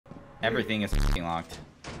Everything is f***ing locked.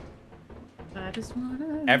 I just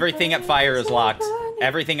wanna Everything at fire is locked.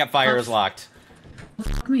 Everything at fire is locked.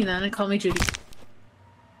 Fuck me then and call me Judy.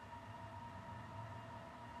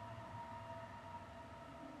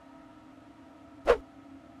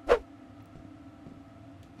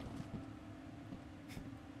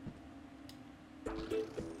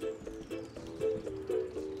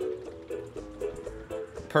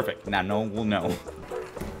 Perfect. Now no one will know.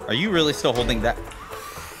 Are you really still holding that?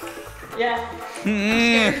 Yeah.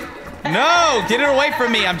 No! Get it away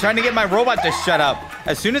from me! I'm trying to get my robot to shut up.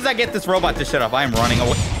 As soon as I get this robot to shut up, I am running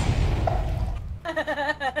away.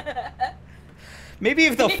 Maybe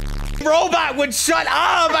if the robot would shut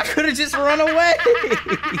up, I could have just run away.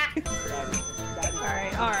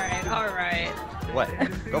 Alright. What?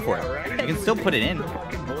 Go for it. You can still put it in.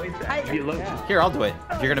 Here, I'll do it.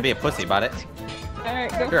 If you're gonna be a pussy about it.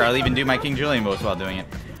 Alright, go. Here, I'll even do my King Julian voice while doing it.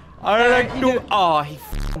 I like to. Oh, he.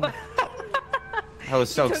 I was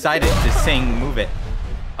so excited to sing "Move It."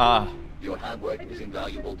 Your hard work is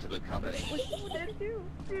invaluable to the company.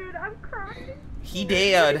 Dude, I'm crying. He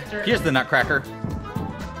did. Here's the Nutcracker.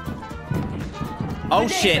 Oh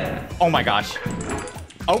shit! Oh my gosh!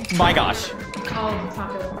 Oh my gosh! Oh,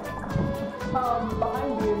 Taco.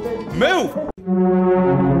 Move!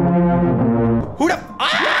 Who the? Ah!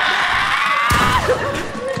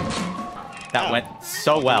 That went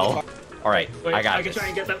so well. All right, Wait, I got I can this. try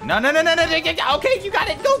and get them. No. Okay, you got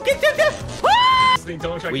it. Go get them. Ah!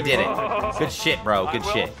 We did it. Good shit, bro. Good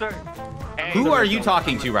shit. Hey, Who are you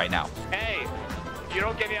talking to right now? Hey, if you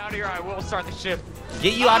don't get me out of here, I will start the ship.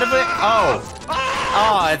 Get you out of it? Oh.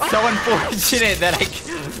 Oh, it's so unfortunate that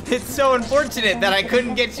it's so unfortunate that I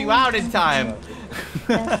couldn't get you out in time.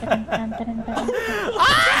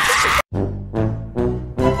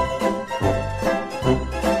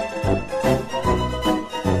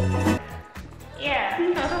 Yeah.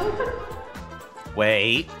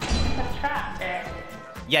 Wait. That's trapped there.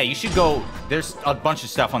 Yeah, you should go. There's a bunch of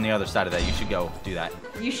stuff on the other side of that. You should go do that.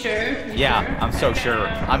 You sure? Yeah, I'm so sure.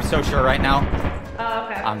 I'm so sure right now. Oh,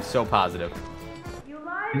 okay. I'm so positive. You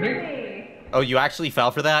lied to me. Oh, you actually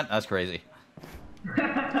fell for that? That's crazy.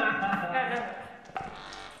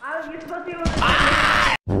 You're supposed to be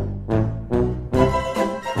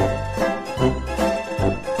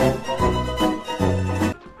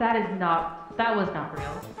That was not real.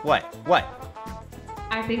 What? What?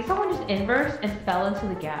 I think someone just inversed and fell into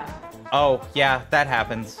the gap. Oh, yeah, that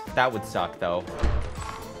happens. That would suck, though.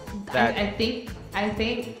 That... I think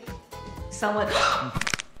someone.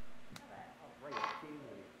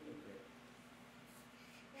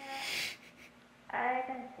 I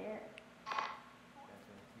can see it.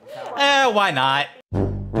 Why not?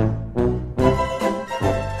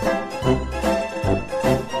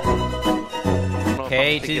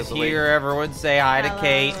 Kate is here. Everyone say hi to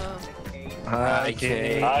Kate. Hi,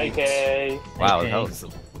 Kate. Hi, Kay. Wow, that was a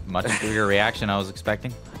much bigger reaction I was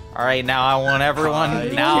expecting. All right, now I want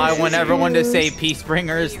everyone. Now I want everyone to say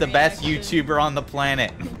Peacebringer is the best YouTuber on the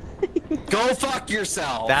planet. Go fuck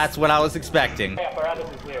yourself. That's what I was expecting. Hey, Apparatus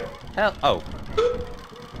is here. Hell, oh.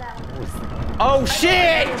 Oh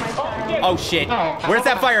shit! Oh shit! Where's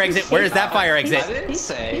that fire exit? Where is that fire exit? I didn't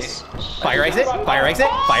say. Fire exit! Fire exit!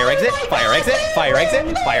 Fire exit! Fire exit! Fire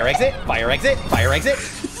exit! Fire exit! Fire exit! Fire exit!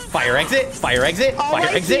 Fire exit! Fire exit! Fire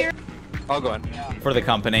exit! I'll go in. For the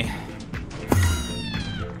company.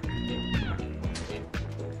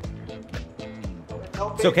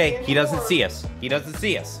 It's okay. He doesn't see us. He doesn't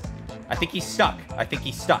see us. I think he's stuck. I think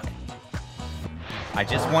he's stuck. I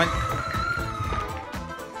just want...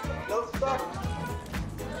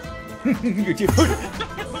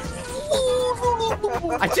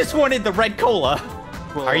 I just wanted the red cola.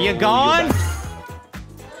 Are you gone?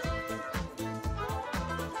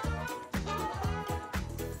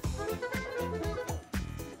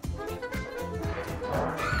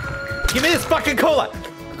 Give me this fucking cola.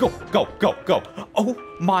 Go, go, go, go. Oh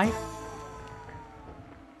my.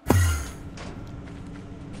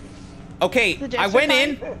 Okay, I went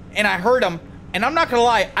in and I heard him, and I'm not gonna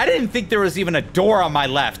lie, I didn't think there was even a door on my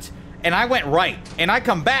left. And I went right, and I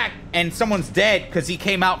come back, and someone's dead because he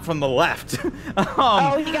came out from the left.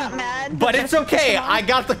 Oh, he got mad. But it's okay, I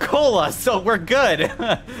got the cola, so we're good.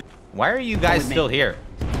 Why are you guys still here?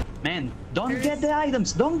 Man, don't get the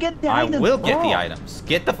items. Don't get the items. I will get bro. the items.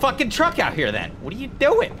 Get the fucking truck out here then. What are you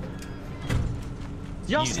doing?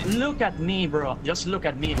 Just look at me, bro. Just look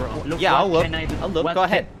at me, bro. Look, Yeah, I'll what look. can I do? I'll look. What Go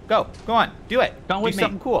ahead. Go. Go on. Do it. Come with do me.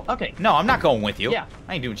 something cool. Okay. No, I'm not going with you. Yeah.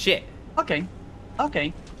 I ain't doing shit. Okay.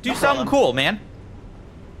 Okay. Do No something problem. cool, man.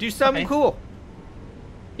 Do something Okay. cool.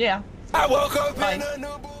 Yeah. I woke up Bye. in a new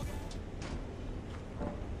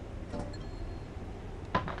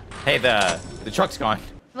Hey, the truck's gone.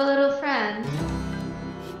 A little friend.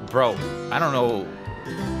 Bro, I don't know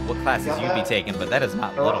what classes you'd be taking, but that is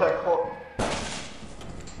not little.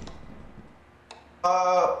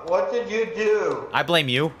 What did you do? I blame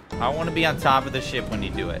you. I want to be on top of the ship when you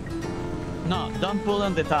do it. No, don't pull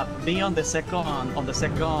on the top. Be on the second.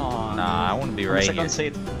 Nah, I want to be right second here.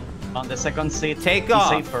 seat. On the second seat. Take He's off.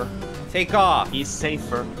 Safer. Take off. He's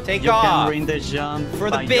safer. Take you off. You can bring the jump For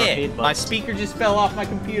the by your bit. hitbox. My speaker just fell off my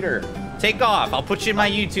computer. Take off. I'll put you in my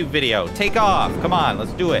YouTube video. Take off. Come on,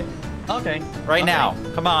 let's do it. Okay. Right okay. now.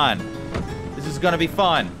 Come on. This is gonna be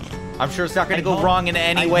fun. I'm sure it's not gonna go hope- wrong in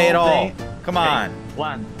any I way at hope all. they- Come okay. on.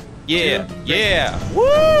 1. Yeah. 2, 3. Yeah.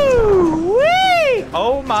 Woo! Wee!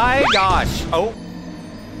 Oh my gosh. Oh.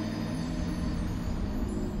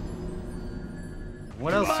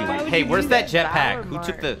 What else do we? Hey, where's that jetpack? Who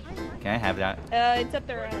took the? Can I have that? It's up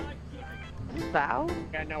there. Bow?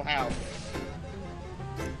 I know how.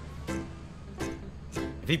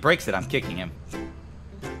 If he breaks it, I'm kicking him.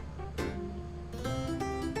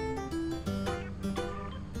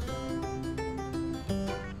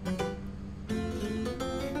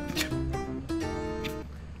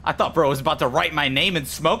 I thought bro was about to write my name in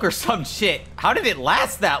smoke or some shit. How did it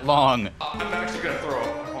last that long? I'm actually gonna throw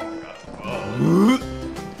up.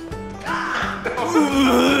 Oh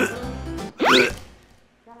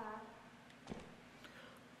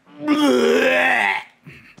my god.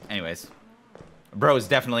 Anyways, bro is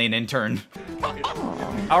definitely an intern.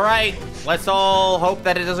 All right, let's all hope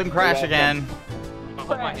that it doesn't crash again.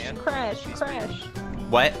 Crash.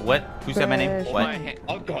 What? What? Who said my name? Crash.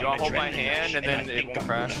 What? You wanna hold my hand and then it won't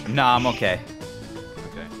crash? Nah, I'm okay.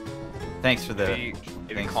 Okay. Thanks for the. Maybe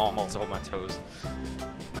Thanks. calm, I'll hold my toes.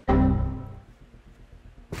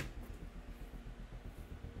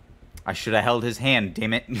 I should have held his hand,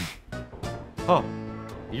 damn it. Oh,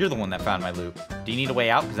 you're the one that found my loot. Do you need a way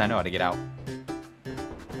out? Because I know how to get out.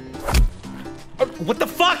 Oh, what the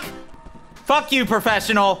fuck? Fuck you,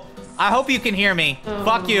 professional. I hope you can hear me.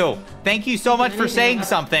 Fuck you. Thank you so much for saying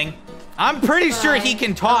something. I'm pretty sure he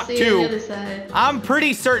can talk too. I'm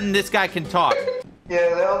pretty certain this guy can talk.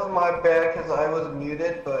 Yeah, that was my bad because I was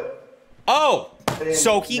muted, but... Oh, I didn't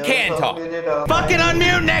so he notice can I was talk. muted, Fucking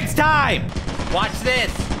unmute next time. Watch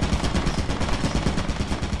this.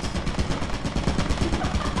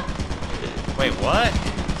 Wait, what?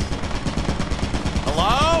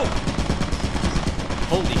 Hello?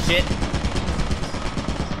 Holy shit.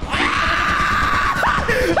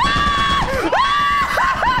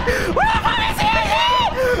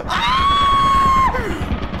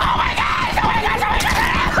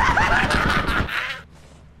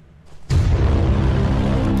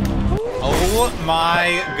 Oh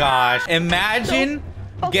my gosh. Imagine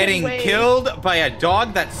getting killed by a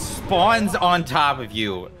dog that spawns on top of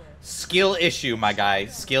you. Skill issue, my guy.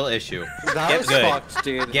 Skill issue. That Get was good. fucked,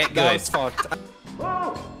 dude. Get That good. was fucked.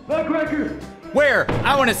 Where?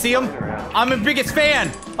 I want to see him. I'm his biggest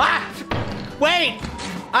fan. Ah! Wait!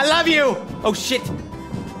 I love you! Oh shit.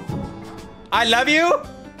 I love you?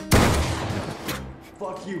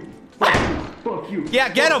 Fuck you. Fuck you. Yeah,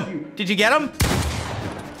 get him! Did you get him?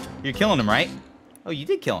 You're killing him, right? Oh, you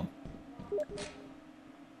did kill him.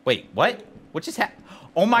 Wait, what? What just happened?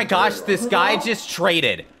 Oh my gosh, this guy just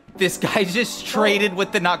traded. This guy just traded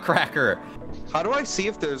with the Nutcracker. How do I see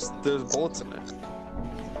if there's bullets in it?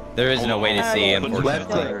 There is no way to see, unfortunately.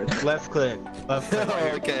 Left click. Left click.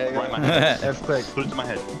 Okay. Right in my head. Left click. Put it to my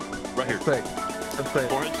head. Right here. Left click. Left click.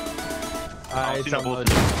 Forehead. I see no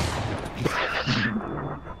downloaded.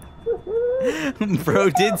 Bro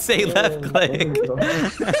did say left click.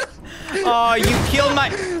 Oh, you killed my...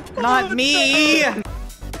 Not me!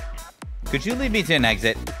 Could you lead me to an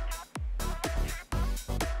exit?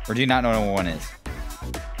 Or do you not know what one is?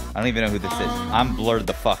 I don't even know who this is. I'm blurred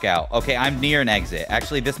the fuck out. Okay, I'm near an exit.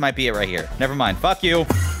 Actually, this might be it right here. Never mind. Fuck you.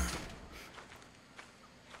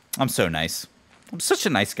 I'm so nice. I'm such a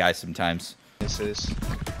nice guy sometimes. This is.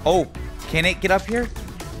 Oh, can it get up here?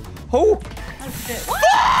 Oh!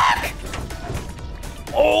 Fuck!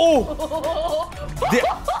 Oh!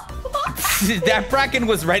 That Bracken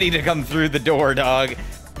was ready to come through the door, dog.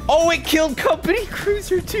 Oh, it killed Company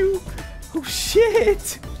Cruiser too. Oh,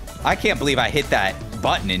 shit. I can't believe I hit that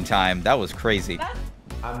button in time. That was crazy.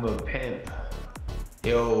 I'm a pimp.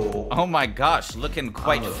 Yo. Oh my gosh, looking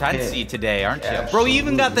quite I'm a fancy pimp. today, aren't you? Bro, you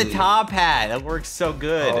even got the Absolutely. top hat. That works so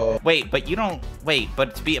good. Oh. Wait, but you don't... Wait,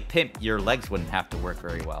 but to be a pimp, your legs wouldn't have to work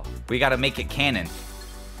very well. We gotta make it canon.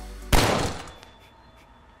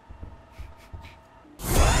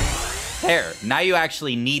 There, now you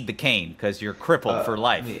actually need the cane, because you're crippled for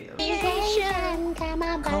life. Come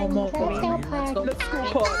on, let's go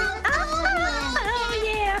party. Oh,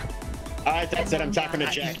 yeah. Alright, that's it. I'm tapping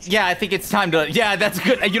eject. Yeah, I think it's time to. Yeah, that's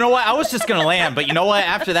good. You know what? I was just gonna land, but you know what?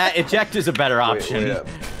 After that, eject is a better option. Wait,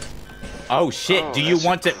 Oh shit! Do you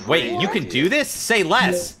want to? Wait, you can do this? Say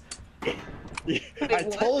less. I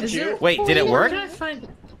told you. Wait, did it work?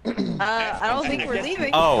 I don't think we're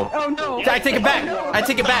leaving. Oh. Oh no. I take it back. I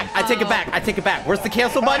take it back. I take it back. I take it back. Where's the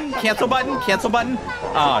cancel button? Cancel button? Cancel button?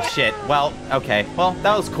 Oh shit. Well, okay. Well,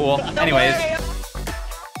 that was cool. Anyways.